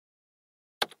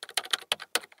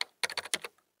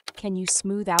Can you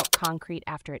smooth out concrete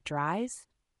after it dries?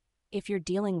 If you're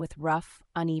dealing with rough,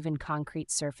 uneven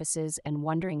concrete surfaces and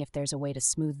wondering if there's a way to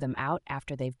smooth them out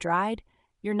after they've dried,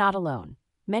 you're not alone.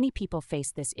 Many people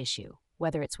face this issue,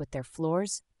 whether it's with their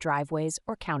floors, driveways,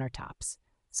 or countertops.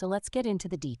 So let's get into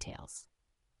the details.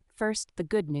 First, the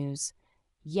good news.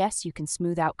 Yes, you can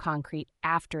smooth out concrete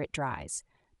after it dries,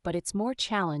 but it's more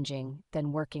challenging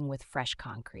than working with fresh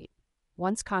concrete.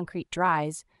 Once concrete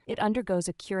dries, it undergoes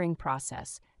a curing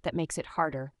process that makes it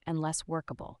harder and less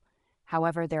workable.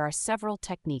 However, there are several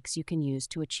techniques you can use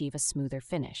to achieve a smoother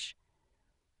finish.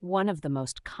 One of the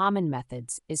most common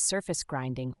methods is surface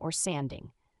grinding or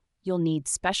sanding. You'll need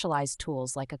specialized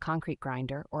tools like a concrete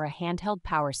grinder or a handheld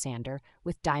power sander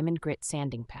with diamond grit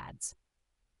sanding pads.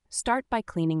 Start by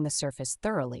cleaning the surface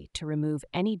thoroughly to remove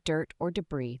any dirt or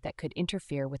debris that could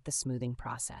interfere with the smoothing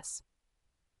process.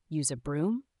 Use a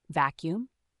broom, vacuum,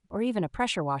 or even a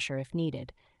pressure washer if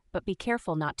needed, but be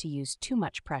careful not to use too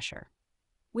much pressure.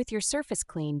 With your surface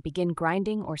clean, begin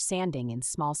grinding or sanding in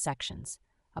small sections.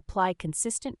 Apply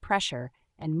consistent pressure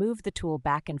and move the tool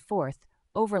back and forth,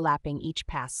 overlapping each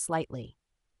pass slightly.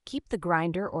 Keep the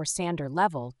grinder or sander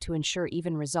level to ensure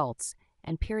even results,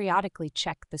 and periodically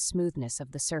check the smoothness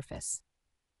of the surface.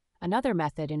 Another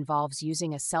method involves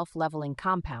using a self-leveling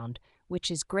compound,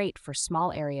 which is great for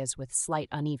small areas with slight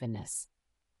unevenness.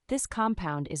 This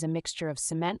compound is a mixture of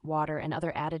cement, water, and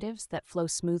other additives that flow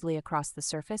smoothly across the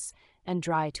surface and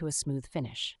dry to a smooth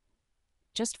finish.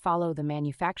 Just follow the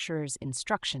manufacturer's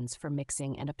instructions for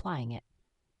mixing and applying it.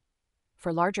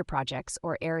 For larger projects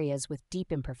or areas with deep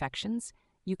imperfections,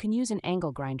 you can use an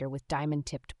angle grinder with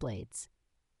diamond-tipped blades.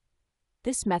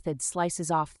 This method slices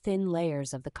off thin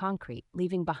layers of the concrete,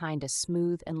 leaving behind a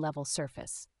smooth and level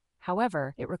surface.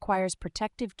 However, it requires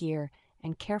protective gear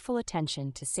and careful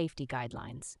attention to safety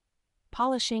guidelines.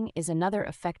 Polishing is another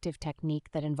effective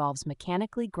technique that involves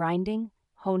mechanically grinding,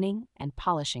 honing, and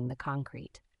polishing the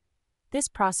concrete. This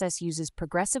process uses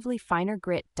progressively finer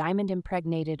grit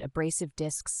diamond-impregnated abrasive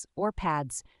discs or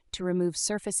pads to remove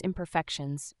surface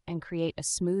imperfections and create a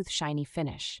smooth, shiny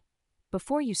finish.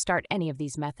 Before you start any of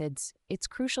these methods, it's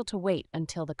crucial to wait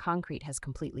until the concrete has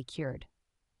completely cured.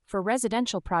 For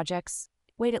residential projects,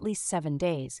 wait at least 7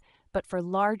 days, but for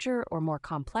larger or more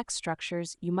complex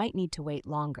structures, you might need to wait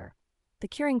longer. The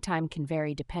curing time can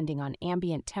vary depending on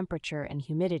ambient temperature and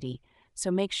humidity, so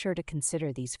make sure to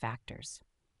consider these factors.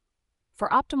 For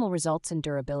optimal results and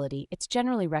durability, it's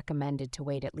generally recommended to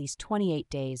wait at least 28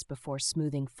 days before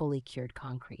smoothing fully cured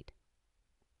concrete.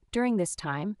 During this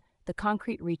time, the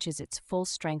concrete reaches its full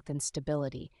strength and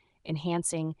stability,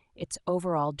 enhancing its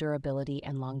overall durability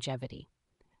and longevity.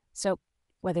 So,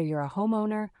 whether you're a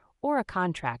homeowner or a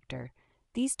contractor,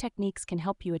 these techniques can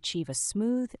help you achieve a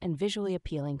smooth and visually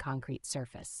appealing concrete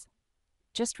surface.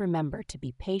 Just remember to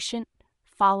be patient,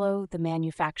 follow the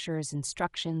manufacturer's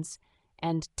instructions,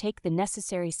 and take the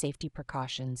necessary safety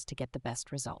precautions to get the best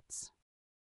results.